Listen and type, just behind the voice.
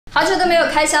好久都没有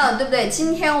开箱了，对不对？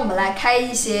今天我们来开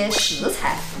一些食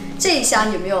材，这一箱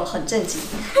有没有很震惊？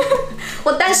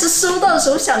我当时收到的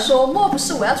时候想说，莫不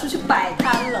是我要出去摆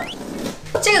摊了？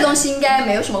这个东西应该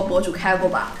没有什么博主开过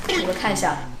吧？你们看一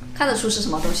下，看得出是什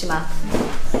么东西吗？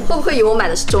会不会以为我买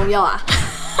的是中药啊？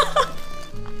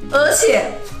而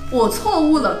且我错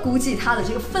误了估计它的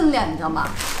这个分量，你知道吗？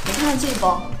你看看这一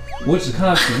包，我只看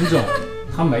到品种，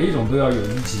它每一种都要有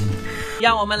1斤。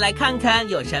让我们来看看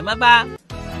有什么吧。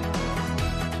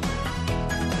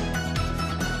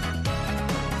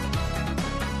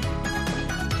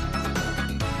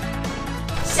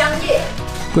香叶、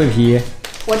桂皮，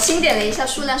我清点了一下，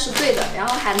数量是对的，然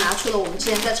后还拿出了我们之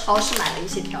前在超市买的一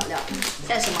些调料，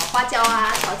像什么花椒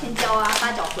啊、朝天椒啊、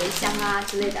八角茴香啊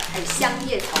之类的，还有香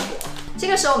叶草果。这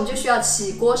个时候我们就需要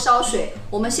起锅烧水，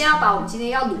我们先要把我们今天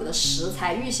要卤的食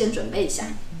材预先准备一下。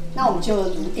那我们就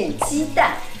卤点鸡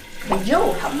蛋和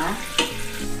肉好吗？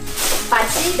把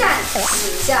鸡蛋洗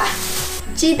一下，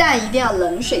鸡蛋一定要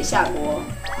冷水下锅，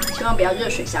千万不要热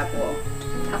水下锅，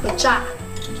它会炸。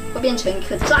会变成一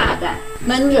颗炸弹，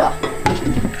焖着，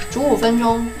煮5分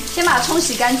钟。先把它冲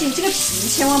洗干净，这个皮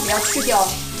千万不要去掉，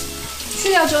去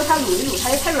掉之后它卤一卤它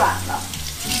就太软了。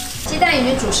鸡蛋已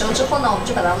经煮熟之后呢，我们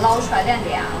就把它捞出来晾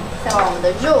凉，再把我们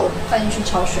的肉放进去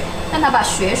焯水，让它把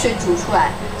血水煮出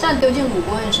来，这样丢进卤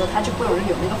锅的时候它就不容易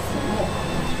有那个浮沫。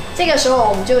这个时候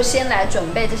我们就先来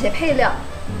准备这些配料，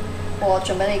我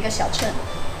准备了一个小秤，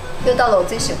又到了我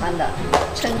最喜欢的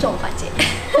称重环节。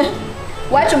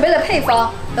我还准备了配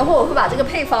方，等会我会把这个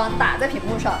配方打在屏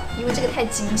幕上，因为这个太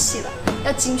精细了，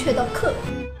要精确到克。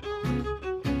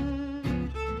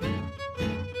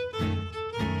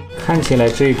看起来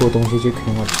这一锅东西就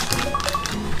挺好吃。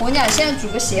我跟你讲，现在煮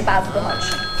个鞋拔子都好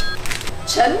吃。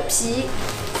陈皮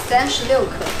36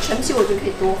克，陈皮我就可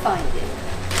以多放一点，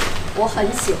我很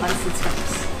喜欢吃陈皮。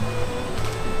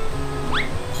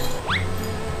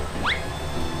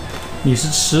你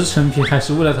是吃陈皮还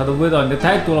是为了它的味道？你的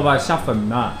太多了吧，下粉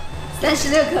了。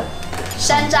36克，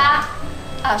山楂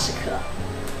20克，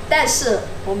但是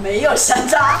我没有山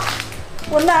楂，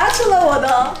我拿出了我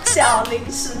的小零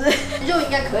食。肉应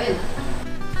该可以了，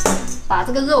把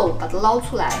这个肉把它捞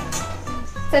出来，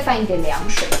再放一点凉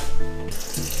水，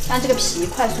让这个皮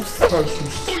快速撕。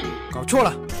搞错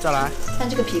了，再来。让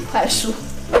这个皮快速。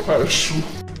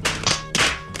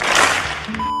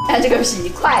让这个皮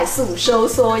快速收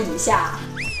缩一下。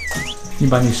你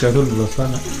把你舌头卤了算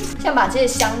了。先把这些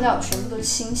香料全部都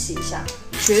清洗一下，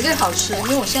绝对好吃，因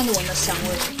为我现在都闻到香味。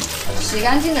洗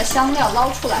干净的香料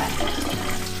捞出来，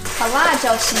把辣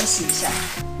椒清洗一下，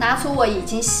拿出我已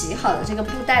经洗好的这个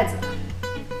布袋子，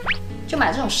就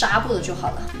买这种纱布的就好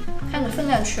了。看着分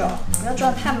量去哦，不要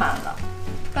装太满了，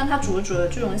不然它煮着煮着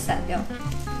就容易散掉。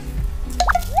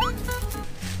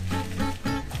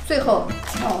最后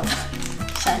把我的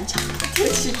山楂丢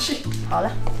进去，好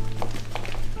了，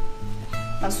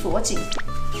把它锁紧，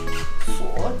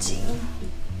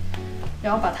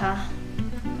然后把它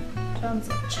这样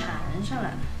子缠上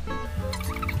来，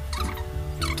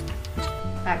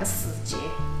打个死结。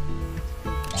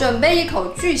准备一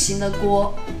口巨型的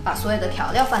锅，把所有的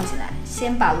调料放进来，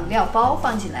先把卤料包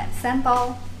放进来，3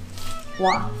包，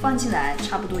哇，放进来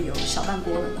差不多有小半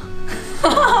锅了呢。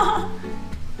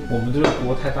我们这个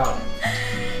锅太大了。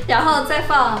然后再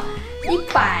放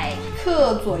100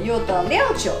克左右的料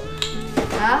酒，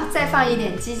然后再放一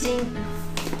点鸡精，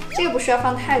这个不需要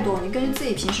放太多，你根据自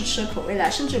己平时吃的口味来，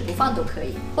甚至不放都可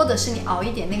以，或者是你熬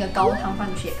一点那个高汤放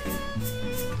进去也可以，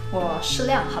我适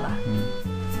量，好吧？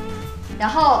然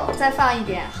后再放一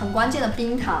点很关键的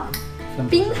冰糖，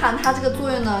冰糖它这个作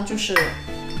用呢就是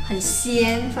很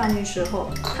鲜，放进去之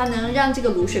后它能让这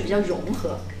个卤水比较融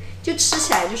合，就吃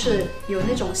起来就是有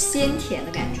那种鲜甜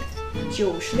的感觉。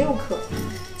96克，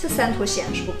这3坨显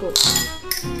然是不够的，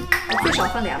我最少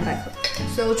放200克，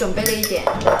所以我准备了一点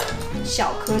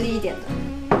小颗粒一点的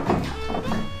冰糖。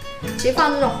其实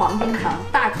放这种黄冰糖，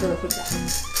大颗的会比较好。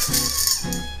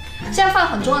这样放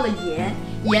很重要的盐，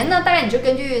盐呢大概你就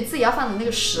根据自己要放的那个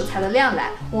食材的量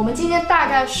来。我们今天大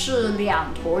概是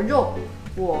2坨肉，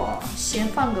我先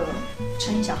放个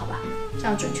称一下好吧，这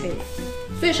样准确一点，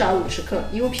最少要50克，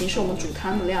因为平时我们煮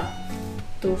汤的量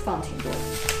都放挺多的。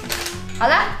好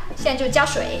了，现在就加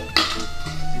水，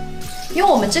因为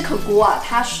我们这口锅啊，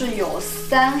它是有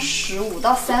35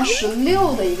到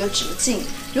36的一个直径。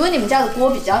如果你们家的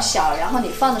锅比较小，然后你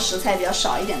放的食材比较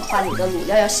少一点的话，你的卤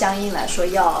料要相应来说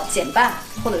要减半，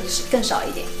或者是更少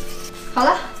一点。好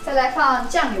了，再来放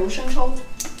酱油、生抽，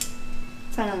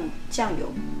放酱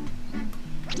油，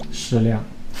适量。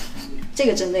这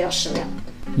个真的要适量，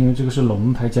因为这个是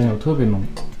龙牌酱油，特别浓。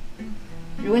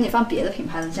如果你放别的品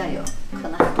牌的酱油，可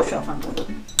能还不需要放多。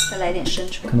再来点生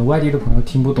抽，可能外地的朋友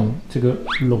听不懂这个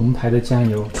龙牌的酱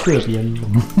油特别浓，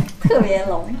特别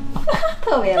浓，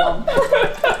特别浓。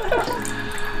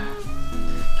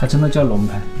它真的叫龙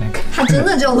牌，来看。它真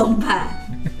的叫龙牌，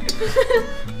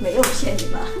没有骗你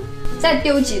吧？再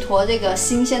丢几坨这个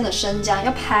新鲜的生姜，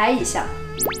要拍一下，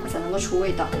它才能够出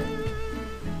味道。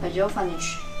把肉放进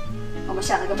去。我们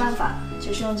想了个办法，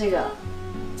就是用这个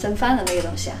蒸饭的那个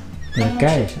东西啊，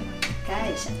盖一下，盖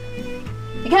一下。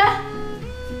你看，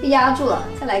被压住了，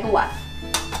再来一个碗。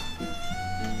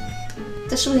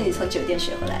这是不是你从酒店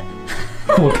学回来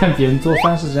的？我看别人做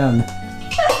饭是这样的。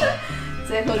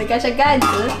最后你盖上盖子，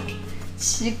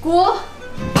起锅。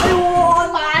哎呦我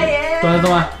的妈耶！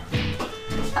动啊！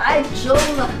太重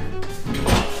了，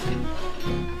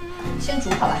先煮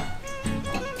好了，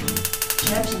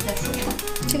吃完皮再说。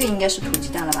这个应该是土鸡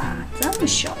蛋了吧？这么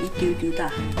小一丢丢的。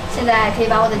现在可以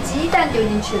把我的鸡蛋丢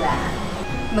进去了。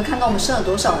你们看到我们剩了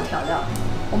多少的调料？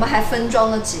我们还分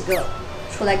装了几个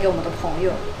出来给我们的朋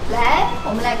友。来，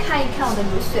我们来看一看我的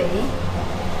卤水。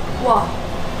哇，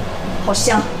好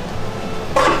香，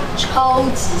超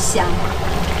级香！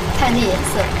看这颜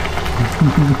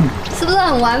色，是不是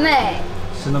很完美？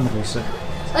是那么回事。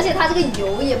而且它这个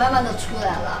油也慢慢的出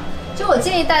来了。就我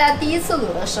建议大家第一次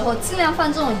卤的时候，尽量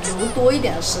放这种油多一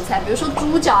点的食材，比如说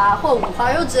猪脚啊，或者五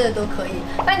花肉之类的都可以。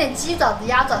放点鸡爪子、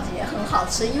鸭爪子也很好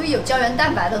吃，因为有胶原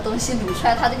蛋白的东西卤出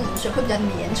来，它这个卤水会比较粘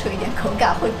稠一点，口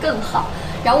感会更好。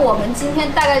然后我们今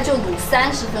天大概就卤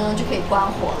30分钟就可以关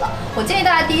火了。我建议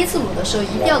大家第一次卤的时候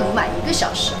一定要卤满1个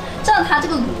小时，这样它这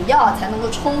个卤料才能够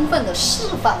充分的释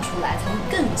放出来，才能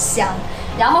更香。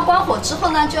然后关火之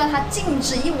后呢，就让它静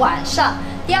置1晚上。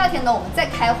第二天呢，我们再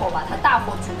开火把它大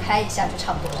火煮开一下就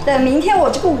差不多了。等明天我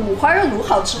这个五花肉卤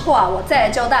好之后啊，我再来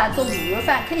教大家做卤肉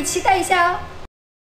饭，可以期待一下哦。